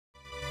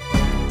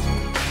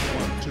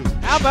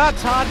How about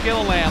Todd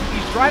Gilliland?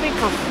 He's driving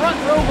for Front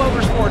Row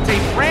Motorsports,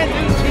 a brand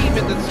new team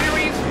in the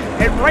series,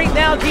 and right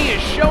now he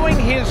is showing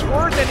his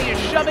worth and he is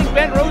shoving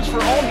Ben Rhodes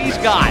for all he's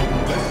got.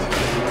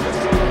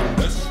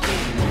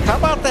 How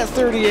about that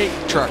 38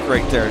 truck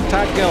right there,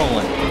 Todd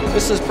Gilliland?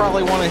 This is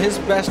probably one of his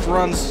best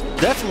runs,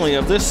 definitely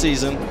of this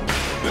season.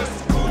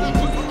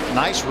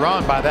 Nice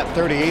run by that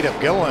 38 of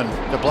Gilliland,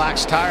 the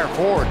Black's tire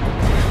Ford.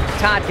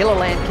 Todd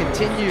Gilliland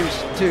continues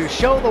to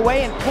show the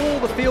way and pull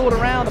the field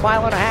around the 1.5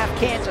 mile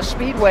Kansas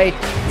Speedway.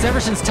 It's ever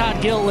since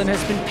Todd Gilliland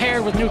has been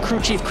paired with new crew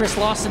chief Chris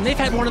Lawson, they've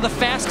had one of the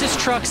fastest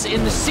trucks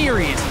in the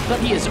series,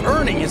 but he is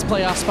earning his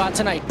playoff spot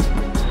tonight.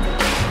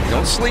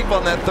 Don't sleep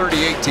on that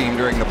 38 team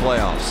during the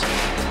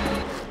playoffs.